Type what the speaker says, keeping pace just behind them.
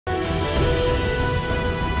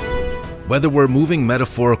Whether we're moving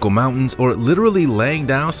metaphorical mountains or literally laying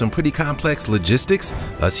down some pretty complex logistics,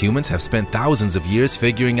 us humans have spent thousands of years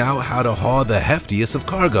figuring out how to haul the heftiest of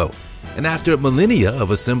cargo. And after millennia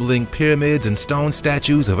of assembling pyramids and stone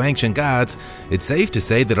statues of ancient gods, it's safe to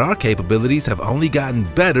say that our capabilities have only gotten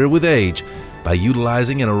better with age. By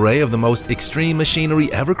utilizing an array of the most extreme machinery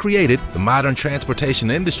ever created, the modern transportation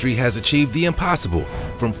industry has achieved the impossible,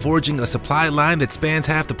 from forging a supply line that spans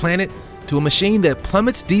half the planet to a machine that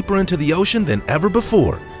plummets deeper into the ocean than ever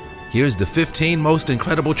before. Here's the 15 most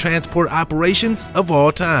incredible transport operations of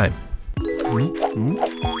all time.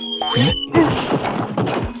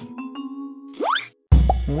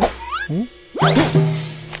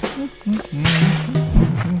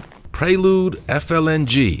 Prelude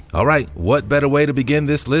FLNG. Alright, what better way to begin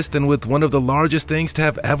this list than with one of the largest things to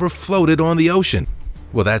have ever floated on the ocean?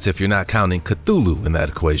 Well, that's if you're not counting Cthulhu in that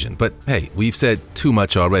equation, but hey, we've said too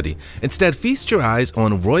much already. Instead, feast your eyes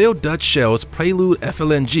on Royal Dutch Shell's Prelude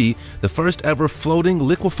FLNG, the first ever floating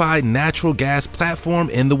liquefied natural gas platform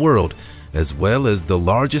in the world, as well as the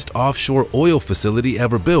largest offshore oil facility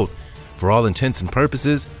ever built. For all intents and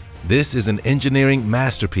purposes, this is an engineering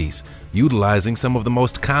masterpiece, utilizing some of the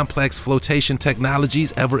most complex flotation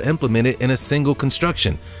technologies ever implemented in a single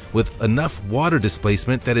construction, with enough water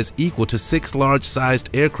displacement that is equal to 6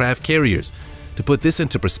 large-sized aircraft carriers. To put this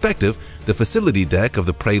into perspective, the facility deck of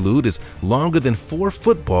the Prelude is longer than 4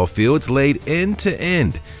 football fields laid end to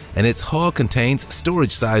end, and its hull contains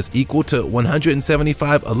storage size equal to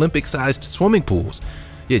 175 Olympic-sized swimming pools.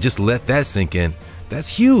 Yeah, just let that sink in.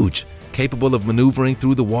 That's huge. Capable of maneuvering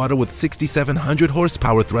through the water with 6,700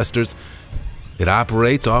 horsepower thrusters. It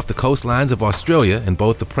operates off the coastlines of Australia in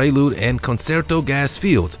both the Prelude and Concerto gas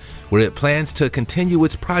fields, where it plans to continue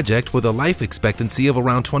its project with a life expectancy of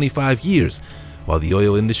around 25 years. While the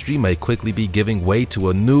oil industry may quickly be giving way to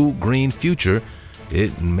a new green future,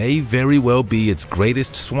 it may very well be its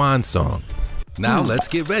greatest swan song. Now let's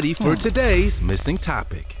get ready for today's missing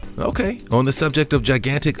topic. Okay, on the subject of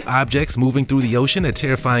gigantic objects moving through the ocean at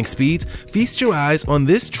terrifying speeds, feast your eyes on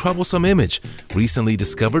this troublesome image, recently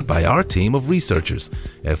discovered by our team of researchers.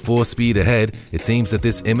 At full speed ahead, it seems that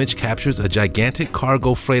this image captures a gigantic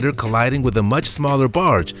cargo freighter colliding with a much smaller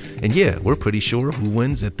barge. And yeah, we're pretty sure who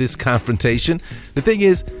wins at this confrontation. The thing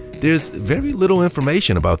is, there's very little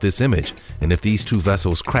information about this image, and if these two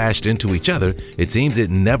vessels crashed into each other, it seems it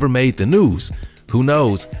never made the news. Who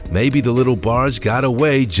knows, maybe the little barge got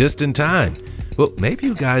away just in time. Well, maybe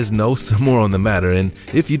you guys know some more on the matter, and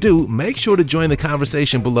if you do, make sure to join the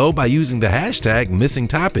conversation below by using the hashtag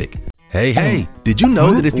 #MissingTopic. Hey, did you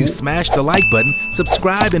know that if you smash the like button,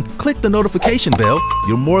 subscribe, and click the notification bell,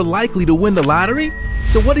 you're more likely to win the lottery?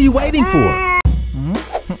 So what are you waiting for?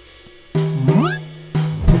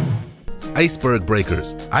 Iceberg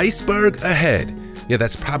breakers. Iceberg ahead. Yeah,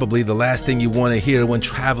 that's probably the last thing you want to hear when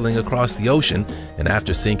traveling across the ocean. And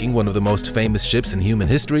after sinking one of the most famous ships in human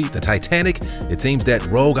history, the Titanic, it seems that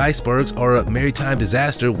rogue icebergs are a maritime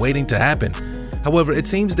disaster waiting to happen. However, it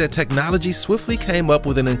seems that technology swiftly came up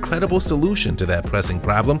with an incredible solution to that pressing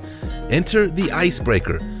problem. Enter the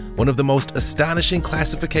icebreaker, one of the most astonishing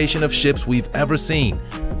classification of ships we've ever seen,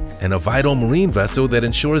 and a vital marine vessel that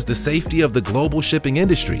ensures the safety of the global shipping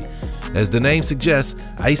industry. As the name suggests,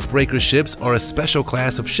 icebreaker ships are a special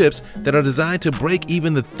class of ships that are designed to break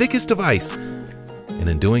even the thickest of ice, and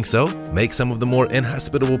in doing so, make some of the more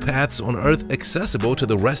inhospitable paths on Earth accessible to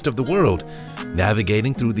the rest of the world,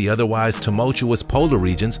 navigating through the otherwise tumultuous polar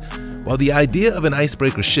regions. While the idea of an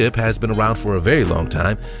icebreaker ship has been around for a very long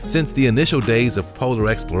time, since the initial days of polar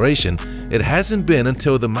exploration, it hasn't been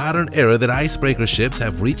until the modern era that icebreaker ships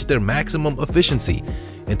have reached their maximum efficiency,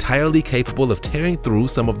 entirely capable of tearing through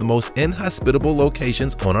some of the most inhospitable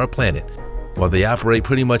locations on our planet. While they operate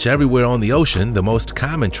pretty much everywhere on the ocean, the most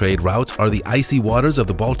common trade routes are the icy waters of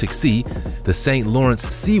the Baltic Sea, the St. Lawrence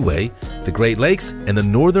Seaway, the Great Lakes, and the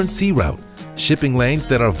Northern Sea Route, shipping lanes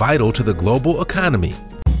that are vital to the global economy.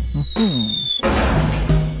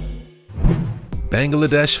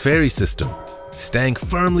 Bangladesh ferry system. Staying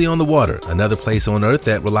firmly on the water, another place on Earth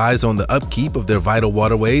that relies on the upkeep of their vital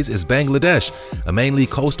waterways is Bangladesh, a mainly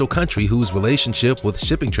coastal country whose relationship with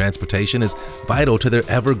shipping transportation is vital to their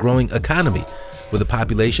ever-growing economy. With a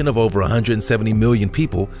population of over 170 million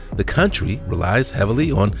people, the country relies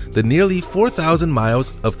heavily on the nearly 4,000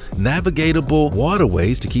 miles of navigable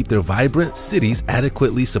waterways to keep their vibrant cities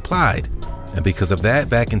adequately supplied. And because of that,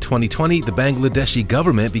 back in 2020, the Bangladeshi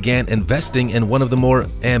government began investing in one of the more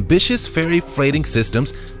ambitious ferry freighting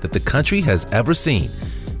systems that the country has ever seen.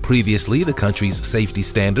 Previously, the country's safety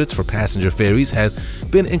standards for passenger ferries have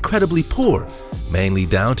been incredibly poor, mainly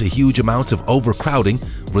down to huge amounts of overcrowding,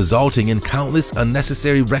 resulting in countless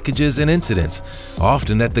unnecessary wreckages and incidents,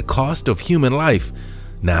 often at the cost of human life.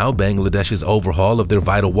 Now, Bangladesh's overhaul of their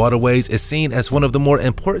vital waterways is seen as one of the more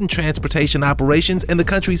important transportation operations in the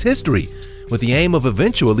country's history, with the aim of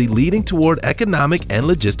eventually leading toward economic and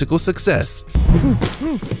logistical success.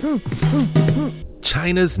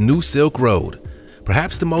 China's New Silk Road.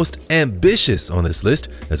 Perhaps the most ambitious on this list,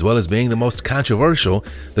 as well as being the most controversial,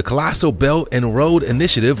 the colossal Belt and Road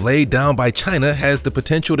Initiative laid down by China has the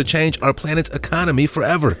potential to change our planet's economy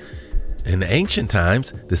forever. In ancient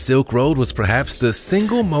times, the Silk Road was perhaps the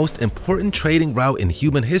single most important trading route in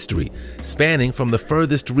human history, spanning from the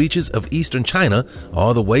furthest reaches of eastern China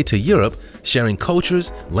all the way to Europe, sharing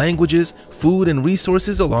cultures, languages, food, and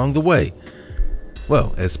resources along the way.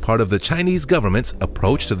 Well, as part of the Chinese government's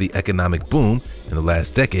approach to the economic boom in the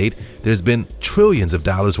last decade, there's been trillions of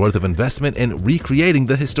dollars worth of investment in recreating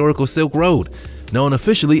the historical Silk Road, known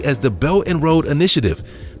officially as the Belt and Road Initiative.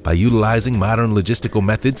 By utilizing modern logistical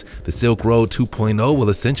methods, the Silk Road 2.0 will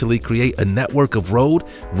essentially create a network of road,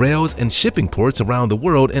 rails, and shipping ports around the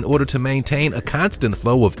world in order to maintain a constant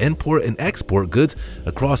flow of import and export goods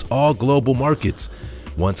across all global markets.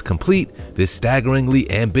 Once complete, this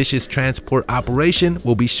staggeringly ambitious transport operation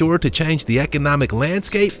will be sure to change the economic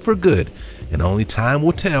landscape for good, and only time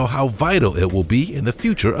will tell how vital it will be in the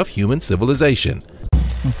future of human civilization.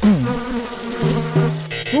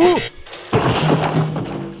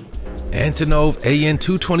 Antonov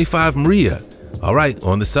AN-225 Mriya. Alright,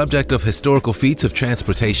 on the subject of historical feats of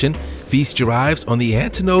transportation, feast your eyes on the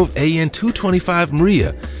Antonov AN-225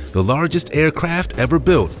 Mriya, the largest aircraft ever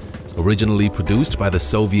built. Originally produced by the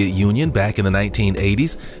Soviet Union back in the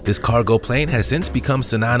 1980s, this cargo plane has since become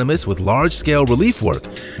synonymous with large-scale relief work,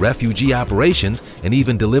 refugee operations, and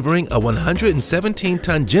even delivering a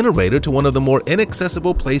 117-ton generator to one of the more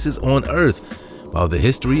inaccessible places on Earth. While the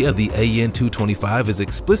history of the AN-225 is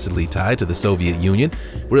explicitly tied to the Soviet Union,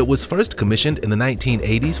 where it was first commissioned in the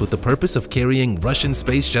 1980s with the purpose of carrying Russian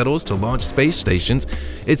space shuttles to launch space stations,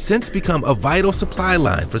 it's since become a vital supply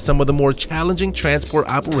line for some of the more challenging transport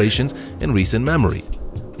operations in recent memory.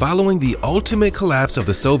 Following the ultimate collapse of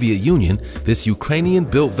the Soviet Union, this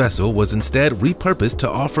Ukrainian-built vessel was instead repurposed to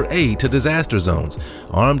offer aid to disaster zones,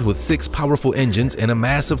 armed with 6 powerful engines and a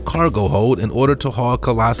massive cargo hold in order to haul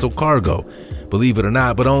colossal cargo. Believe it or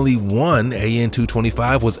not, but only one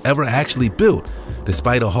AN-225 was ever actually built,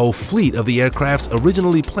 despite a whole fleet of the aircrafts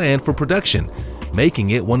originally planned for production, making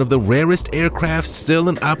it one of the rarest aircrafts still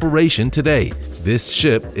in operation today. This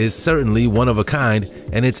ship is certainly one of a kind,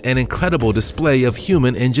 and it's an incredible display of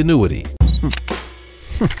human ingenuity.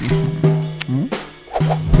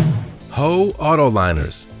 Ho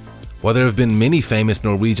Autoliners. While there have been many famous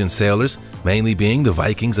Norwegian sailors, mainly being the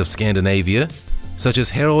Vikings of Scandinavia, such as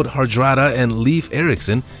Harald Hardrada and Leif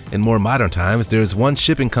Erikson, in more modern times there is one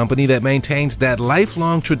shipping company that maintains that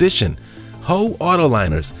lifelong tradition. Ho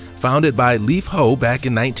Autoliners, founded by Leif Ho back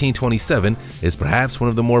in 1927, is perhaps one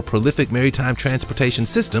of the more prolific maritime transportation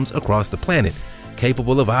systems across the planet,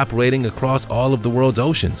 capable of operating across all of the world's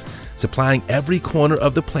oceans, supplying every corner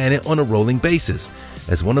of the planet on a rolling basis.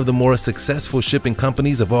 As one of the more successful shipping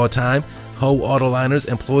companies of all time, Ho Autoliners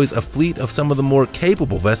employs a fleet of some of the more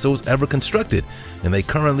capable vessels ever constructed, and they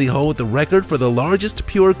currently hold the record for the largest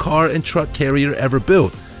pure car and truck carrier ever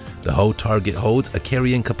built. The Ho Target holds a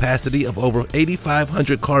carrying capacity of over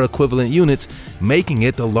 8,500 car equivalent units, making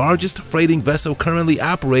it the largest freighting vessel currently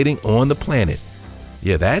operating on the planet.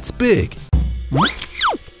 Yeah, that's big.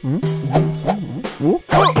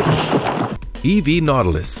 EV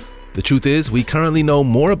Nautilus. The truth is, we currently know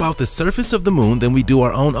more about the surface of the moon than we do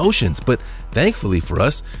our own oceans, but thankfully for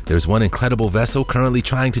us, there's one incredible vessel currently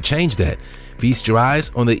trying to change that. Feast your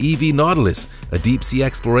eyes on the EV Nautilus, a deep-sea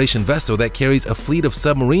exploration vessel that carries a fleet of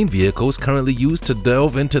submarine vehicles currently used to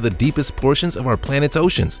delve into the deepest portions of our planet's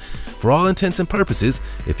oceans. For all intents and purposes,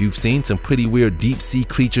 if you've seen some pretty weird deep-sea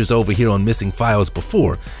creatures over here on Missing Files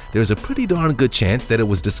before, there's a pretty darn good chance that it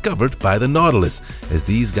was discovered by the Nautilus, as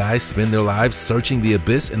these guys spend their lives searching the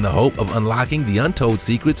abyss in the hope of unlocking the untold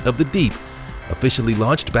secrets of the deep. Officially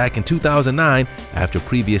launched back in 2009 after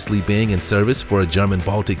previously being in service for a German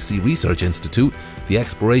Baltic Sea Research Institute, the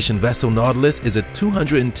exploration vessel Nautilus is a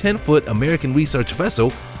 210-foot American research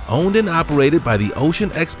vessel owned and operated by the Ocean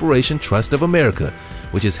Exploration Trust of America,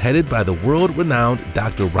 which is headed by the world-renowned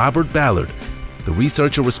Dr. Robert Ballard, the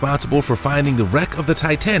researcher responsible for finding the wreck of the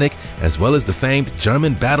Titanic as well as the famed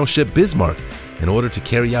German battleship Bismarck. In order to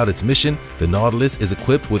carry out its mission, the Nautilus is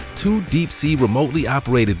equipped with 2 deep-sea remotely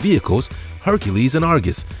operated vehicles, Hercules and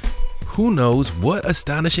Argus. who knows what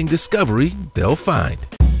astonishing discovery they'll find.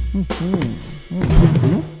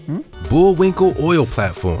 Bullwinkle Oil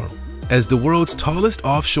Platform. As the world's tallest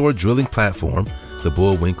offshore drilling platform, the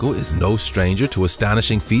Bullwinkle is no stranger to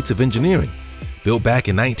astonishing feats of engineering. Built back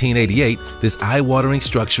in 1988, this eye-watering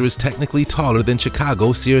structure is technically taller than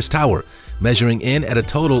Chicago's Sears Tower, measuring in at a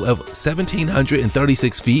total of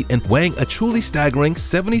 1,736 feet and weighing a truly staggering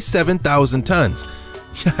 77,000 tons.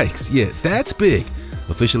 Yikes, yeah, that's big.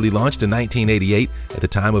 Officially launched in 1988, at the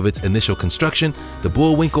time of its initial construction, the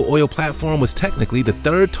Bullwinkle Oil Platform was technically the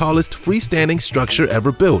third tallest freestanding structure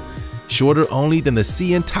ever built, shorter only than the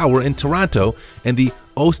CN Tower in Toronto and the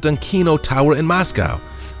Ostankino Tower in Moscow.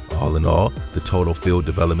 All in all, the total field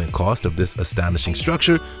development cost of this astonishing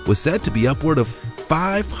structure was said to be upward of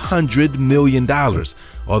 $500 million,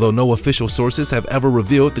 although no official sources have ever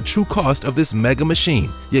revealed the true cost of this mega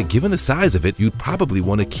machine. Yet given the size of it, you'd probably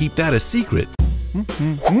want to keep that a secret.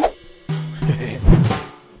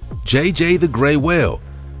 JJ the Gray Whale.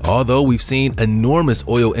 Although we've seen enormous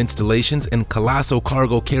oil installations and colossal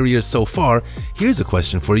cargo carriers so far, here's a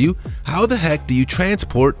question for you. How the heck do you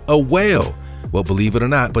transport a whale? Well, believe it or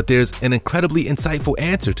not, but there's an incredibly insightful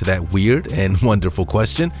answer to that weird and wonderful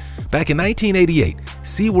question. Back in 1988,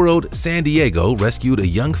 SeaWorld San Diego rescued a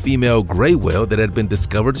young female gray whale that had been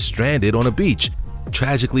discovered stranded on a beach.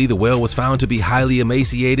 Tragically, the whale was found to be highly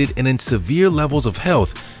emaciated and in severe levels of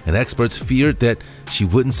health, and experts feared that she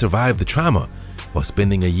wouldn't survive the trauma. While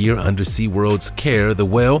spending a year under SeaWorld's care, the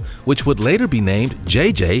whale, which would later be named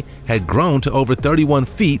JJ, had grown to over 31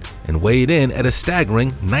 feet and weighed in at a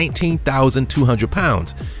staggering 19,200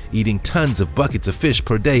 pounds, eating tons of buckets of fish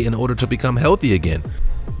per day in order to become healthy again.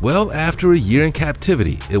 Well, after a year in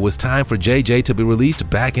captivity, it was time for JJ to be released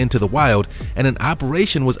back into the wild, and an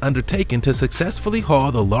operation was undertaken to successfully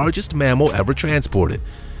haul the largest mammal ever transported.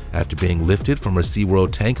 After being lifted from her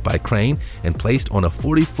SeaWorld tank by crane and placed on a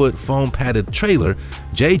 40-foot foam-padded trailer,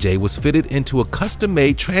 JJ was fitted into a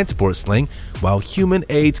custom-made transport sling while human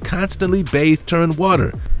aides constantly bathed her in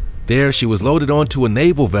water. There, she was loaded onto a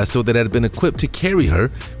naval vessel that had been equipped to carry her,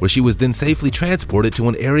 where she was then safely transported to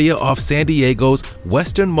an area off San Diego's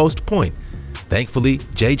westernmost point. Thankfully,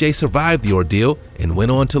 JJ survived the ordeal and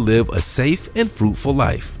went on to live a safe and fruitful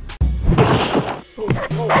life.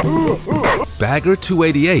 Bagger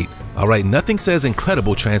 288. Alright, nothing says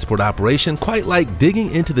incredible transport operation quite like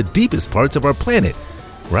digging into the deepest parts of our planet,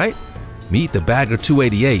 right? Meet the Bagger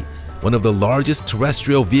 288, one of the largest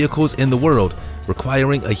terrestrial vehicles in the world,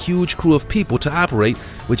 requiring a huge crew of people to operate,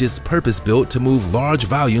 which is purpose-built to move large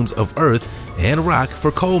volumes of earth and rock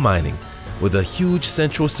for coal mining. With a huge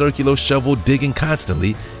central circular shovel digging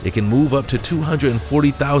constantly, it can move up to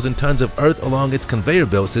 240,000 tons of earth along its conveyor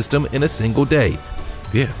belt system in a single day.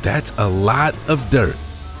 Yeah, that's a lot of dirt.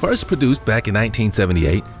 First produced back in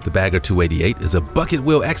 1978, the Bagger 288 is a bucket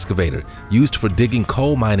wheel excavator used for digging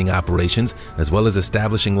coal mining operations as well as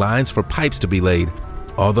establishing lines for pipes to be laid.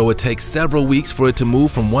 Although it takes several weeks for it to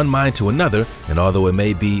move from one mine to another, and although it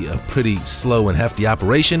may be a pretty slow and hefty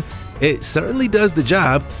operation, it certainly does the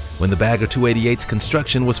job. When the Bagger 288's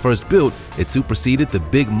construction was first built, it superseded the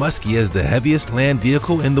Big Muskie as the heaviest land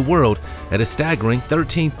vehicle in the world at a staggering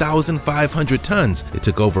 13,500 tons. It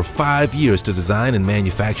took over 5 years to design and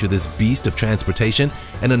manufacture this beast of transportation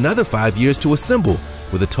and another 5 years to assemble,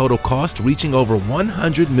 with a total cost reaching over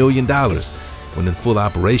 $100 million. When in full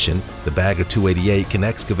operation, the Bagger 288 can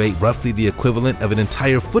excavate roughly the equivalent of an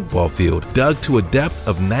entire football field, dug to a depth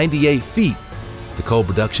of 98 feet. The coal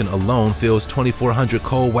production alone fills 2,400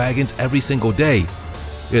 coal wagons every single day.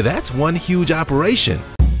 Yeah, that's one huge operation.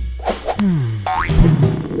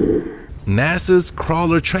 NASA's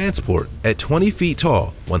Crawler Transport. At 20 feet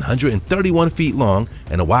tall, 131 feet long,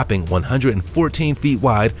 and a whopping 114 feet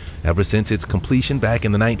wide, ever since its completion back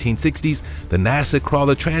in the 1960s, the NASA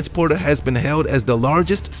Crawler Transporter has been hailed as the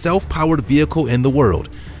largest self-powered vehicle in the world.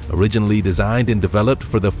 Originally designed and developed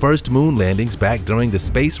for the first moon landings back during the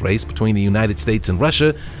space race between the United States and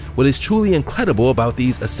Russia, what is truly incredible about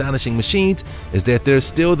these astonishing machines is that they're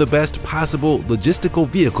still the best possible logistical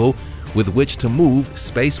vehicle with which to move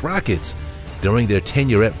space rockets. During their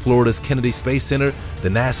tenure at Florida's Kennedy Space Center, the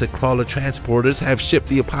NASA Crawler Transporters have shipped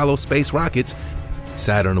the Apollo space rockets,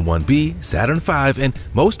 Saturn 1B, Saturn V, and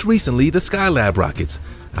most recently the Skylab rockets.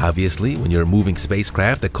 Obviously, when you're moving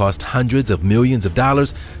spacecraft that cost hundreds of millions of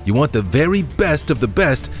dollars, you want the very best of the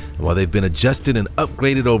best, and while they've been adjusted and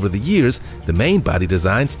upgraded over the years, the main body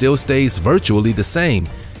design still stays virtually the same.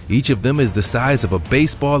 Each of them is the size of a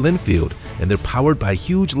baseball infield, and they're powered by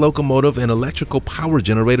huge locomotive and electrical power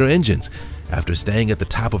generator engines. After staying at the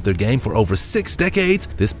top of their game for over 6 decades,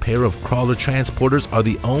 this pair of crawler transporters are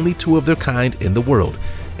the only two of their kind in the world.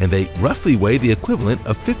 and they roughly weigh the equivalent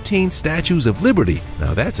of 15 Statues of Liberty.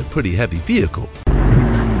 Now that's a pretty heavy vehicle.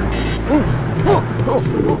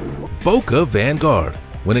 Boca Vanguard.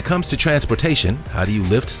 When it comes to transportation, how do you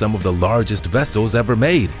lift some of the largest vessels ever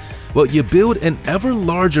made? Well, you build an ever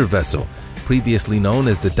larger vessel. Previously known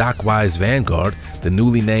as the Dockwise Vanguard, the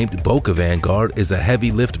newly named Boca Vanguard is a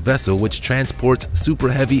heavy lift vessel which transports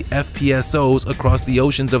super heavy FPSOs across the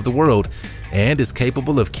oceans of the world and is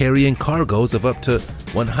capable of carrying cargoes of up to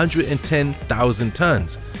 110,000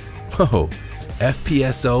 tons. Whoa!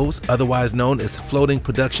 FPSOs, otherwise known as floating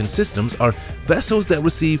production systems, are vessels that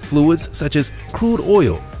receive fluids such as crude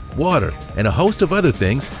oil, water, and a host of other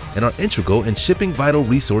things and are integral in shipping vital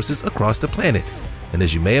resources across the planet. And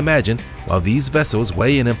as you may imagine, while these vessels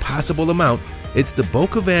weigh an impossible amount, it's the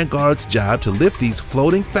Boca Vanguard's job to lift these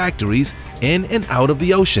floating factories in and out of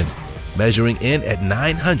the ocean, measuring in at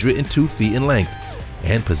 902 feet in length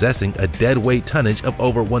and possessing a deadweight tonnage of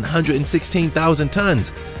over 116,000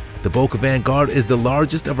 tons. The Boca Vanguard is the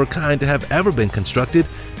largest of her kind to have ever been constructed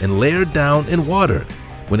and layered down in water.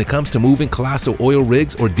 When it comes to moving colossal oil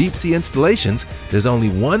rigs or deep-sea installations, there's only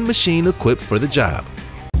one machine equipped for the job.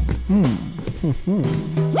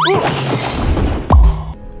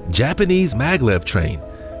 Japanese maglev train.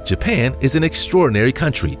 Japan is an extraordinary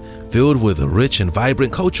country, filled with a rich and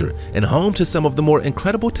vibrant culture and home to some of the more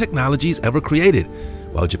incredible technologies ever created.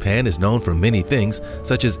 While Japan is known for many things,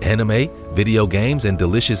 such as anime, video games, and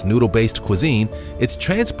delicious noodle-based cuisine, its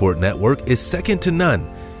transport network is second to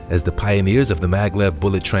none. As the pioneers of the maglev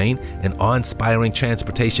bullet train, an awe-inspiring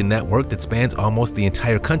transportation network that spans almost the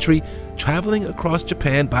entire country, traveling across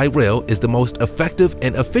Japan by rail is the most effective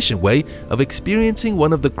and efficient way of experiencing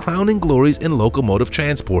one of the crowning glories in locomotive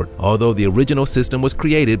transport. Although the original system was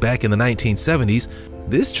created back in the 1970s,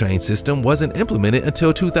 this train system wasn't implemented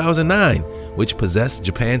until 2009, which possessed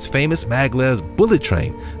Japan's famous maglev bullet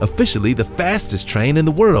train, officially the fastest train in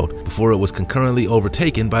the world, before it was concurrently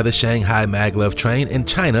overtaken by the Shanghai maglev train in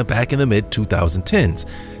China back in the mid-2010s.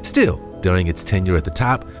 Still, during its tenure at the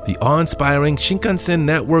top, the awe-inspiring Shinkansen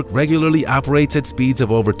network regularly operates at speeds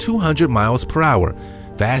of over 200 miles per hour,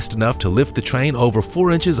 fast enough to lift the train over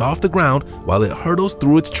 4 inches off the ground while it hurtles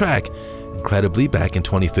through its track. Incredibly, back in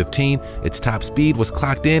 2015, its top speed was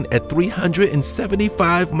clocked in at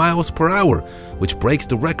 375 miles per hour, which breaks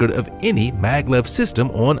the record of any maglev system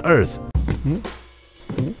on Earth.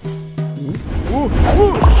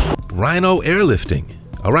 Rhino airlifting.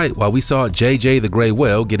 Alright, while we saw JJ the gray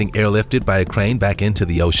whale getting airlifted by a crane back into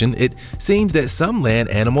the ocean, it seems that some land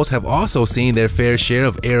animals have also seen their fair share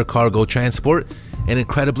of air cargo transport, and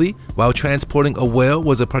incredibly, while transporting a whale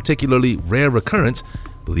was a particularly rare occurrence,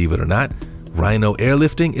 believe it or not, rhino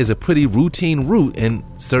airlifting is a pretty routine route in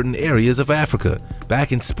certain areas of Africa.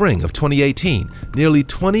 Back in spring of 2018, nearly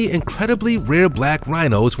 20 incredibly rare black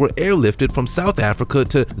rhinos were airlifted from South Africa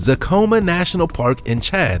to Zakoma National Park in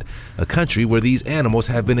Chad, a country where these animals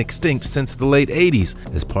have been extinct since the late 80s.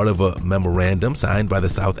 As part of a memorandum signed by the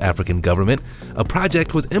South African government, a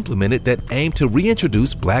project was implemented that aimed to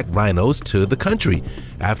reintroduce black rhinos to the country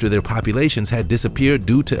after their populations had disappeared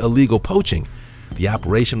due to illegal poaching. The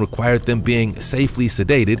operation required them being safely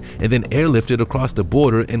sedated and then airlifted across the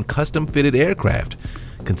border in custom-fitted aircraft.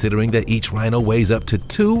 Considering that each rhino weighs up to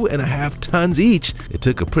 2.5 tons each, it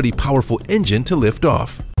took a pretty powerful engine to lift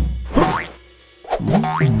off.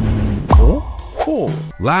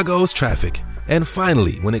 Lagos traffic. And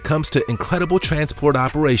finally, when it comes to incredible transport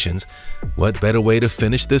operations, what better way to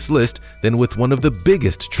finish this list than with one of the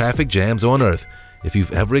biggest traffic jams on Earth? If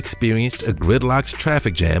you've ever experienced a gridlocked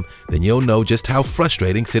traffic jam, then you'll know just how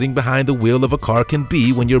frustrating sitting behind the wheel of a car can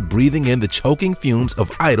be when you're breathing in the choking fumes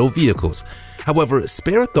of idle vehicles. However,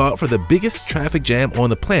 spare a thought for the biggest traffic jam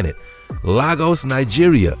on the planet, Lagos,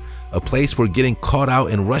 Nigeria, a place where getting caught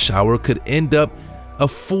out in rush hour could end up a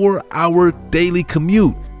 4-hour daily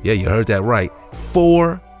commute. Yeah, you heard that right,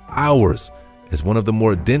 4 hours. As one of the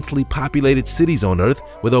more densely populated cities on Earth,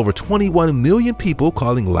 with over 21 million people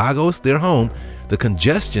calling Lagos their home, the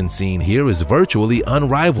congestion scene here is virtually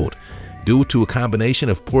unrivaled, due to a combination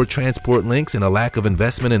of poor transport links and a lack of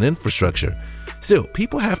investment in infrastructure. Still,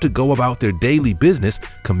 people have to go about their daily business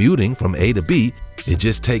commuting from A to B. It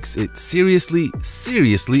just takes it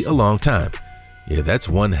seriously a long time. Yeah, that's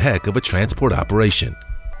one heck of a transport operation.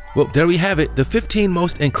 Well, there we have it, the 15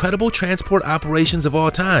 most incredible transport operations of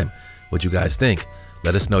all time. What you guys think?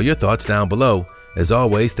 Let us know your thoughts down below. As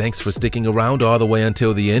always, thanks for sticking around all the way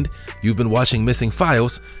until the end. You've been watching Missing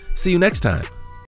Files. See you next time.